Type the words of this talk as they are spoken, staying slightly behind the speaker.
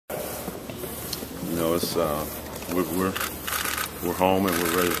know, it's we're home and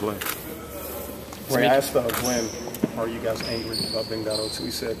we're ready to play. Ray, I asked Glenn, are you guys angry about being down 0-2?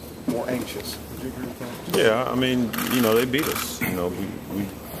 He said more anxious. Would you agree with that? Yeah, I mean, you know, they beat us. You know, we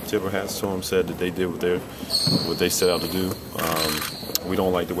tip our hats to them, said that they did what they set out to do. We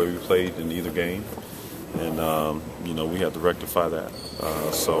don't like the way we played in either game, and you know, we have to rectify that.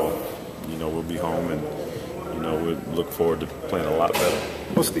 So, you know, we'll be home, and you know, we'll look forward to playing a lot better.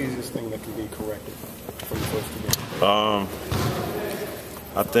 What's the easiest thing that can be corrected from the first two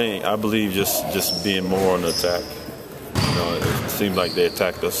games? I believe just being more on the attack. You know, it seemed like they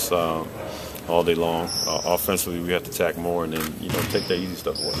attacked us all day long. Offensively, we have to attack more, and then, you know, take that easy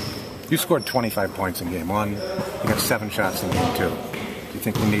stuff away. You scored 25 points in game one. You got 7 shots in game two. Do you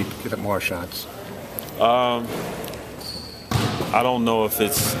think we need to get up more shots? I don't know if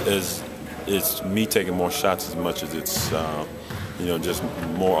it's me taking more shots as much as it's you know, just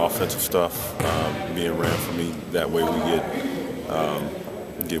more offensive stuff being ran for me. That way we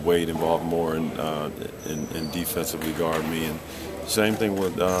get Wade involved more and defensively guard me. And same thing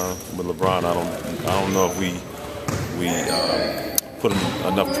with LeBron. I don't know if we put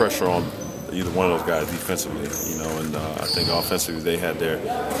enough pressure on either one of those guys defensively. You know, and I think offensively they had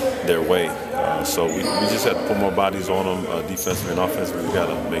their way. So we just have to put more bodies on them defensively and offensively. We got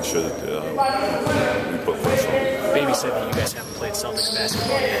to make sure that we put pressure on them. Baby said that you guys haven't played Celtics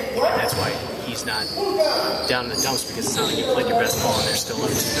basketball yet, and that's why he's not down in the dumps, because it's not like you played your best ball and they're still up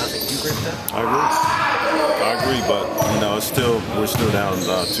 2-0. Do you agree with that? I agree, but you know, we're still down 2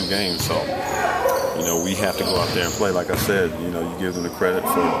 games, so you know, we have to go out there and play. Like I said, you know, you give them the credit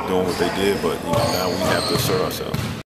for doing what they did, but you know, now we have to assert ourselves.